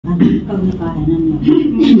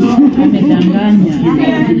Amedanganya.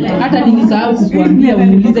 Hata nilisahau kukuambia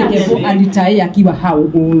uulize Kevo alitai akiwa how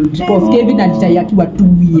old? Because Kelvin alitai akiwa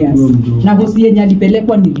 2 years. Na hosi yenye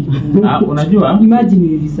alipelekwa nili. Unajua? Imagine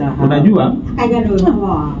nilisahau.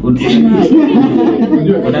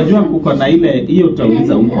 Unajua kuko na ile hiyo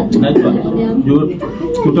utauliza huko. Unajua?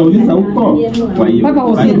 Tutauliza huko kwa hiyo. Mpaka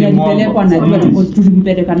hosi yenye alipelekwa najua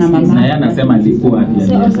tulipeleka na mama. Na yeye anasema alikuwa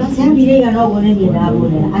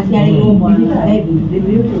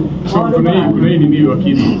kuna hii nini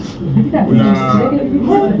wakili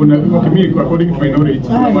kuna ukimii kwa according to my knowledge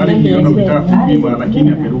bali niliona ukitaka kupima lakini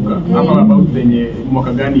ameruka hapa about yenye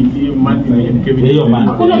mwaka gani hiyo month ni Kelvin hiyo month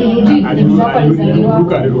aliruka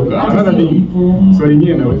another thing so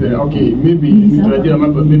nyingine naweza okay maybe nitarajia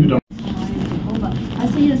maybe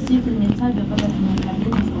asiye siku nimetajwa kabla tunakabidhi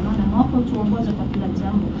tunaona mwako tuongoze kwa kila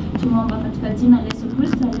jambo tumeomba katika jina la Yesu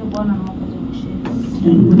Kristo aliye Bwana na Mwokozi wetu.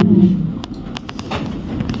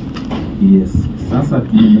 Yes, sasa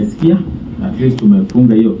tumesikia at least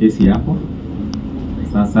tumefunga hiyo kesi hapo.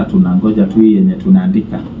 Sasa tunangoja tu yenye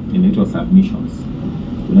tunaandika inaitwa submissions.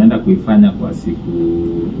 Tunaenda kuifanya kwa siku,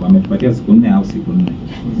 wametupatia siku 4 au siku 4.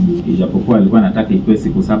 Ijapokuwa alikuwa anataka ikuwe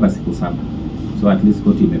siku 7 siku 7. So at least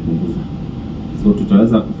koti imepunguza. So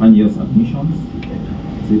tutaweza kufanya hiyo submissions.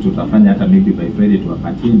 Sisi tutafanya hata maybe by Friday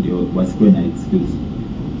tuwapatie ndio wasikuwe na excuse.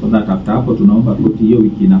 So that after hapo tunaomba koti hiyo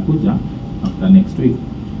wiki inakuja after next week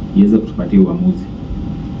iweze kutupatia uamuzi.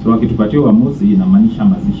 So wakitupatia uamuzi inamaanisha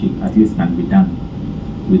mazishi at least can be done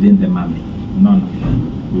within the month. Unaona?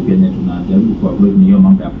 Ukienye tunajaribu kuavoid ni hiyo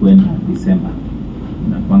mambo ya kwenda December.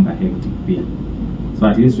 Inakuanga hectic pia. So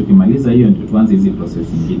at least tukimaliza hiyo ndio tuanze hizi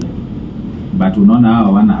process nyingine. But unaona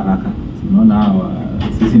hawa wana haraka. Unaona hawa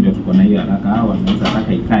sisi ndio tuko na hiyo haraka, hawa wanaweza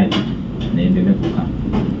haraka ikae na endelee kukaa.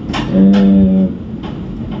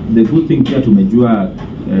 The good thing pia tumejua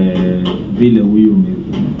vile huyu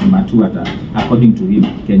Matuata according to him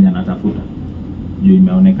Kenya anatafuta. Juu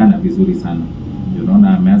imeonekana vizuri sana. Ndio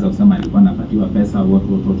unaona ameanza kusema alikuwa anapatiwa pesa watu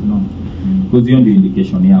tunaona. Because hiyo ndio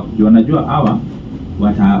indication yao. Juu wanajua hawa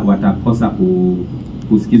watakosa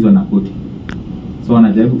kusikizwa na koti. So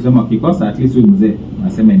wanajaribu kusema wakikosa at least huyu mzee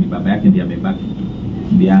wanasema ni baba yake ndiye amebaki.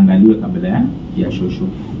 Ndiye angaliwe kabla ya Shosho.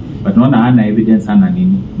 But unaona hana evidence hana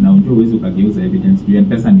nini. Na unajua uwezo ukageuza evidence. Juu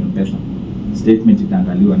pesa ni pesa. Statement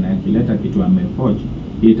itaangaliwa na kileta kitu ameforge,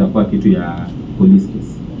 hii itakuwa kitu ya police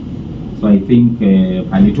case. So I think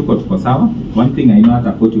pali tuko sawa. One thing I know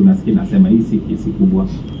hata koti unasikia nasema hii si kesi kubwa.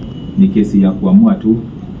 Ni kesi ya kuamua tu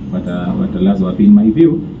watalazwa wapi. In my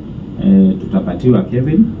view tutapatiwa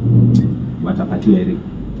Kelvin, watapatiwa Eric.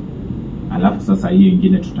 Alafu sasa hiyo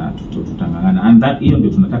nyingine tutangangana. And that hiyo ndio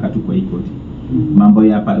tunataka tu kwa hii koti. Mambo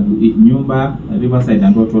ya nyumba Riverside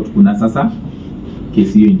and Road kuna sasa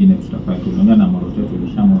kesi hiyo nyingine tutafanya. Tunaongea na Moroto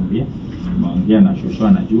tulishamwambia, tumeongea na Shosho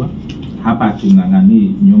anajua. Hapa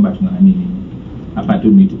tungangani nyumba tungangani nini. Hapa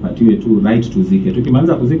tu ni tupatiwe tu right tuzike.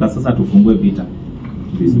 Tukimaliza kuzika sasa tufungue vita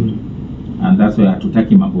vizuri. And that's why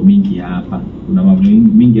hatutaki mambo mingi ya hapa. Kuna mambo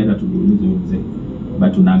mingi hata tuliuliza mzee.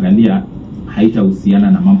 But tunaangalia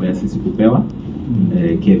haitahusiana na mambo ya sisi kupewa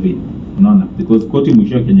Kelvin. Unaona? Because koti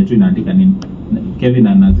mwisho Kenya tu inaandika nini? Kelvin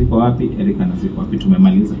anazikwa wapi, Eric anazikwa wapi,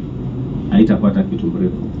 tumemaliza. Haitakuwa hata kitu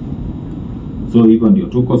mrefu. So hivyo ndio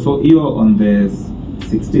tuko. So hiyo on the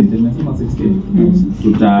 16th, nimesema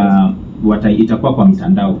 16th. Itakuwa kwa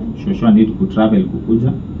mtandao. Shosho need to travel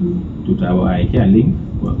kukuja. Tutawaekea link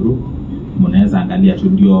kwa group. Mnaweza angalia tu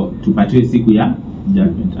ndio tupatiwe siku ya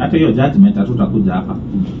judgment. Hata hiyo judgment hatutakuja hapa.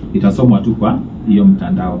 Itasomwa tu kwa hiyo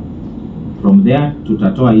mtandao. From there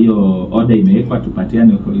tutatoa hiyo order imewekwa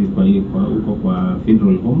tupatiane huko kwa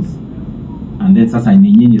funeral homes. And then sasa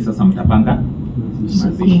ni nyinyi sasa mtapanga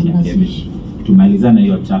mazishi ya Kelvin. Tumalizane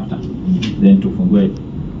hiyo chapter. Then tufungue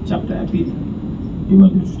chapter ya pili. Hiyo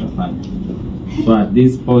ndio tutafanya. So at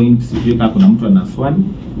this point sijui kama kuna mtu ana swali.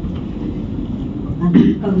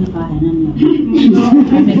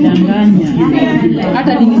 Amedanganya.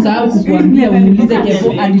 Hata nilisahau kukuambia uulize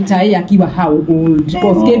Kevo alitai akiwa how old?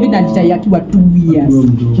 Because Kelvin alitai akiwa 2 years.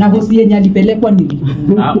 Na hosi yenye alipelekwa nili.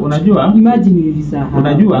 Unajua? Imagine nilisahau.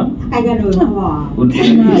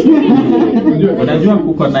 Unajua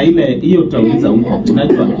kuko na ile hiyo utauliza huko.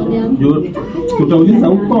 Unajua? Tutauliza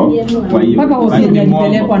huko kwa hiyo. Mpaka hosi yenye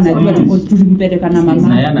alipelekwa najua tulipeleka na mama.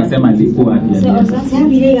 Na yeye anasema alikuwa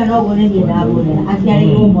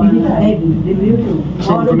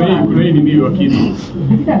kuna hii nini wakili,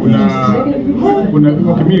 kuna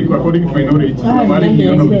wakili according to my knowledge, mara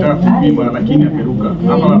niliona ukitaka kupima lakini aperuka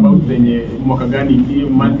hapa about zenye mwaka gani hiyo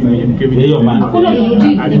month yenye Kelvin hiyo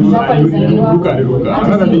aliruka.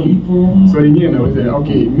 Another thing, swali lingine naweza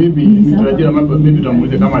maybe nitarajia maybe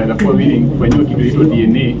tutamuuliza kama anaweza kuwa willing kufanywa kitu hicho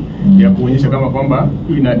DNA ya kuonyesha kama kwamba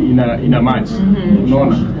ina match,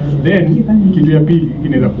 unaona. Then kitu ya pili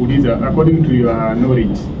kinaweza kuuliza according to your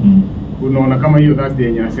knowledge, unaona kama hiyo Thursday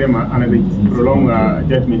yenye anasema anaweza prolong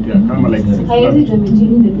judgment ya kama like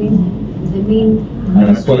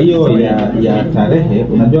kwa hiyo ya tarehe,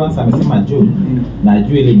 unajua sasa amesema June na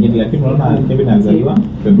June ile nyingine, lakini unaona Kelvin alizaliwa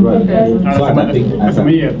February, so hata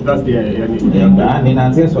hiyo Thursday yani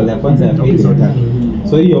ninaanzia swali ya kwanza ya pili ya tatu,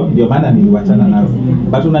 so hiyo ndio maana niliwachana nayo.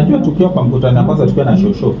 But unajua tukiwa kwa mkutano wa kwanza tukiwa na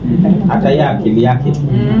Shosho, hata yeye akili yake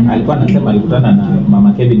alikuwa anasema alikutana na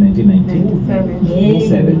mama Kelvin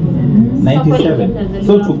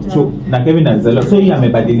 1997 so na Kelvin alizaliwa, so yeye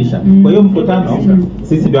amebadilisha. Kwa hiyo mkutano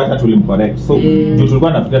sisi ndio hata tulimcorrect, so ndio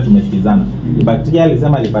tulikuwa nafikiria tumesikizana, but yeye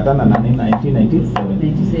alisema alipatana na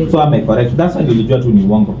 1997, so amecorrect. That's why nilijua tu ni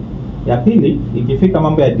uongo. Ya pili, ikifika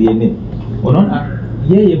mambo ya DNA, unaona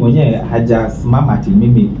yeye mwenyewe hajasimama ati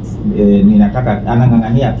mimi ninataka,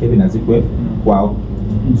 anang'ang'ania Kelvin azikwe kwao.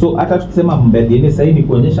 So hata tukisema mambo ya DNA sasa ni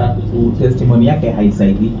kuonyesha testimony yake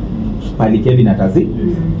haisaidii pali Kelvin atazi.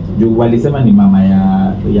 Juu walisema ni mama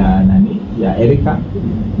ya nani ya Erica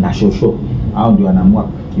na Shosho, au ndio anaamua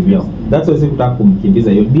kivyao. That's why sikutaka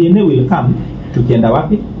kumkimbiza. Hiyo DNA will come tukienda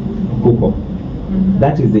wapi huko.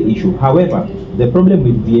 That is the issue. However, the problem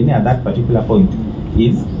with DNA at that particular point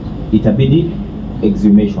is itabidi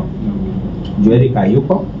exhumation. Juu Erica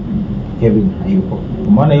hayuko, Kelvin hayuko.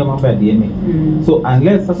 Umeona hiyo mambo ya DNA. So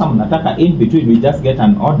unless sasa mnataka in between we just get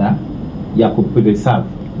an order ya kupreserve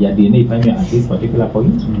ya DNA ifanywe at this particular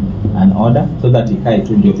point, an order so that ikae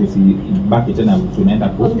tu ndio tusibaki tena tunaenda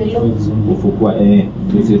kufukua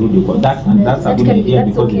tusirudi huko. That's a good idea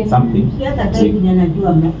because it's something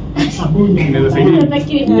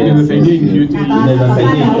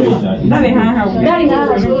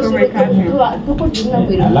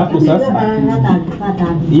alafu sasa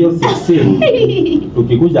hiyo 16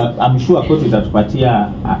 tukikuja I'm sure court itatupatia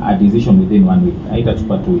a decision within 1 week,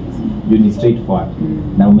 haitatupa 2 weeks. You need straightforward.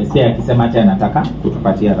 Na umesikia akisema acha anataka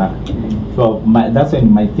kutupatia raka. So that's when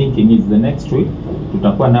my thinking is the next week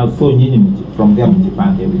tutakuwa now, so nyinyi from there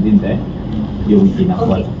mjipange within hiyo wiki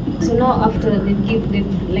inafuata. So now after they give them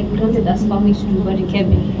like granted us permission to bury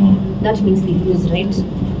Kelvin, that means they lose, right?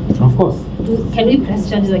 Of course. Can we press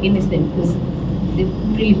charges against them because they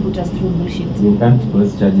really put us through bullshit? You can't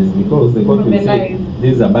press charges because the court will say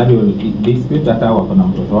this is a burial dispute, hata wako na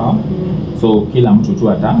mtoto wao, so kila mtu tu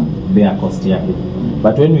ata bear cost yake.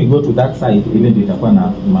 But when we go to that side, even itakuwa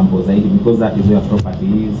na mambo zaidi because that is where property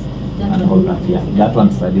is and all that. Yeah, that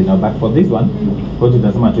one study now. But for this one, court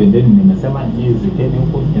itasema tuendeni, nimesema nyinyi zikeni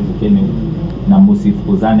huko, zikeni huko, na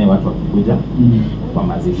msifukuzane watu wakikuja kwa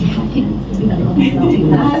mazishi.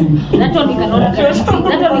 That one we cannot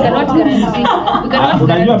guarantee.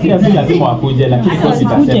 Unajua pia si lazima wakuje, lakini kwa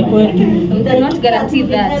sitasema we cannot guarantee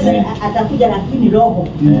that atakuja, lakini roho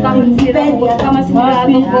kama si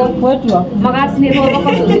kwetu magasi ni roho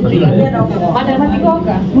kwa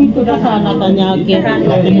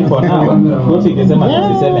lakini kwa nao koti ikisema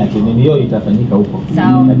tusiseme ati nini, hiyo itafanyika huko.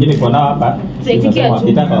 Lakini kwa nao hapa tunasema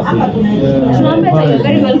wakitaka wasije. Tunaomba you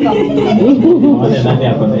very welcome. Wale nani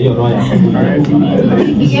yako na hiyo roho yako.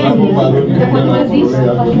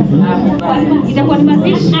 Itakuwa ni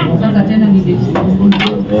mazishi. Sasa tena ni date.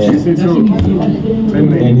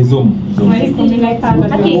 Ni Zoom. Okay,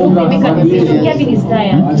 Kelvin is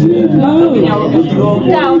tired.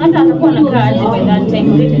 Down hata atakuwa na kazi by that time.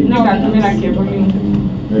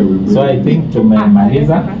 So I think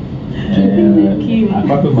tumemaliza.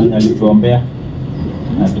 Akapo mwenye alituombea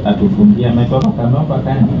atufungia ametoka Kanova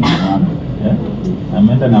kana.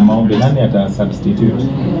 Ameenda na maombi, nani ata substitute?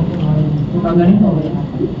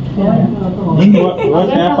 Nini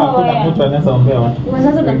wote hapa hakuna mtu anaweza ombea watu.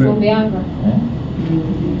 Sasa tunatuombeanga.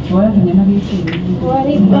 Wala tunaenda hivi.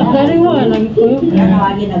 Gari wana mikoyo.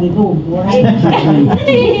 wage na githungu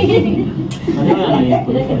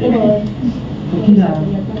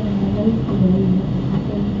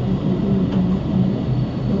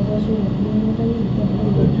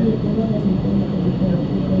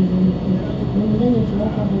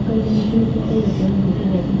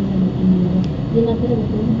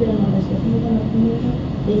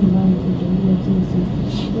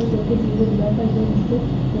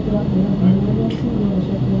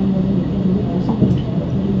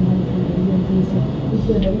kabisa.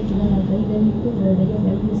 Ikiwa dalili na kaida ni kwa dalili na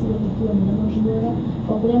dalili sio kwa na mashindano.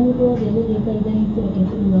 Kwa kule mtu wote ndio kaida ni kwa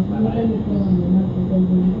kitu na kwa kama kwa mwana kwa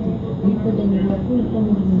kaida ni. Ni kwa dalili ya kule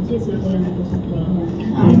kama ni mchezo kwa na kwa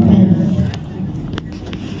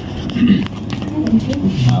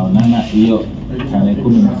Naonana hiyo tarehe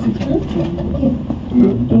 16.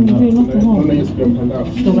 Tunaona hiyo siku ya mtandao.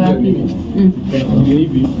 Ni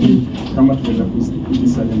hivi kama tunaweza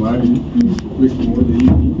kuisanya mahali wiki moja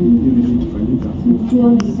hivi ili tufanyika.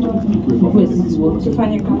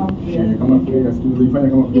 Tufanye kama prayer, tunafanya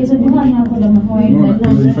kama Yesu Bwana hapo na mafaida.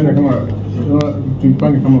 tunafanya kama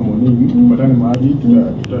tuipange kama morning, badala mahali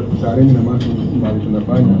tutaarrange na watu mahali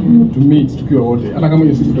tunafanya to meet tukiwa wote. Hata kama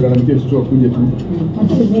hiyo siku tutakalamikia sisi wakuje tu.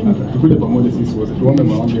 Tukuje pamoja sisi wote tuombe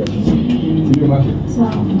maombi ya sio mate.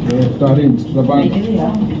 Sawa. Tutaarrange, tutapanga.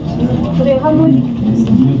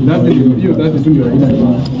 That ndio aina ya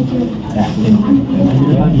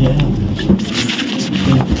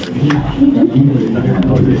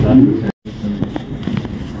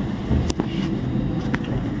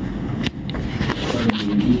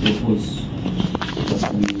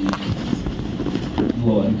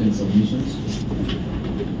our written submissions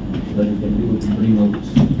that we can be able to bring out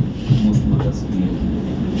most matters clear.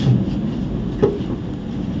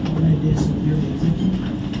 How many days of your visit?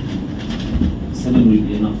 7 will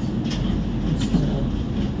be enough.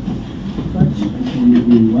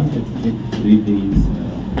 We wanted to take 3 days,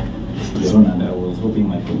 and I was hoping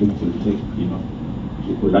my colleague will take,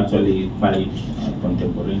 we could actually file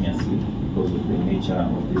contemporaneously because of the nature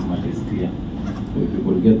of this matter is clear. So if we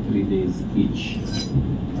could get 3 days each,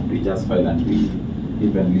 and we just file and we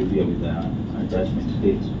even leave here with a judgment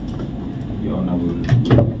date, Your Honor will be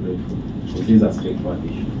grateful. So this is a straightforward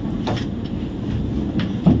issue.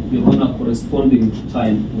 Your Honor, corresponding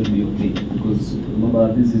time will be okay because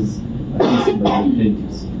remember this is assessed by the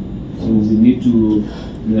plaintiffs. So we need to,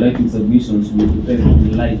 in the writing submissions, we prepare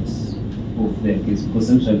in light of their case because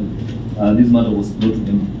essentially this matter was brought to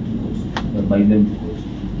them to court, by them to court.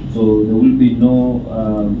 So there will be no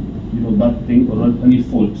bad thing or any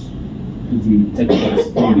fault if we take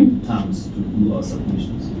corresponding terms to do our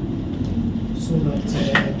submissions. So that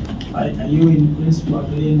are you in principle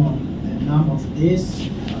agreeing on a number of days,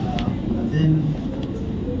 but then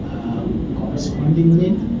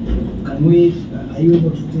correspondingly, are you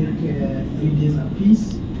able to take 3 days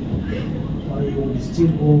apiece, or you will still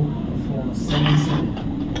go for 7?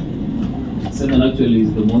 7 actually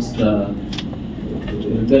is the most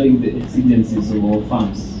regarding the exigencies of our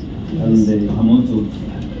farms and the amount of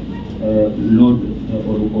load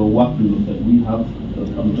or workload that we have.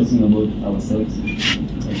 I'm talking about ourselves.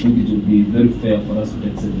 I think it would be very fair for us to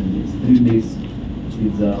take 7 days. 3 days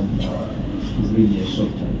is really a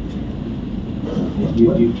short time.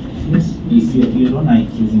 Yes, Your Honor,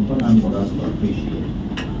 it is important for us to appreciate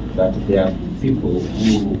that there are people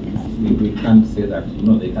who we can't say that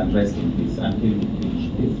they can rest in peace until we finish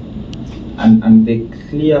this. And the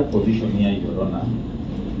clear position here, Your Honor,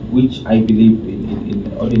 which I believe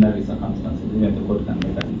in ordinary circumstances, even the court can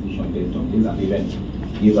make a decision based on this and even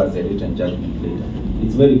give us a written judgment later.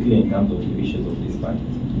 It's very clear in terms of the wishes of these parties.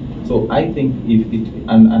 So I think if it,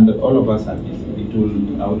 and all of us are busy,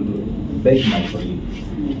 I will beg my colleague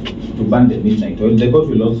to ban the midnight oil. The court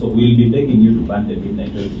will be begging you to ban the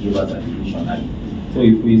midnight oil to give us a decision. So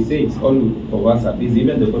if we say it's all of us are busy,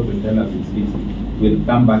 even the court will tell us it's busy. We'll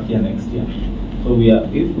come back here next year. So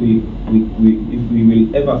if we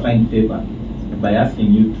will ever find favor by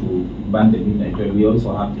asking you to ban the midnight oil, we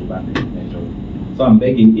also have to ban the midnight oil. So I'm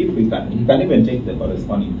begging, if we can, he can even take the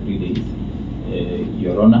corresponding 3 days,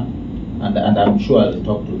 Your Honor, and I'm sure I'll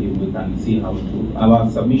talk to him. We can see how to. Our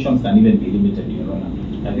submissions can even be limited, Your Honor.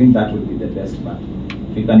 I think that will be the best part.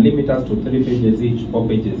 If you can limit us to 3 pages each, 4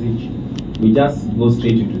 pages each, we just go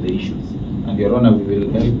straight into the issues. And Your Honor, we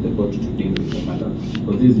will help the court to deal with the matter.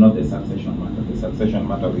 Because this is not the succession matter. The succession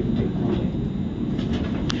matter will take time.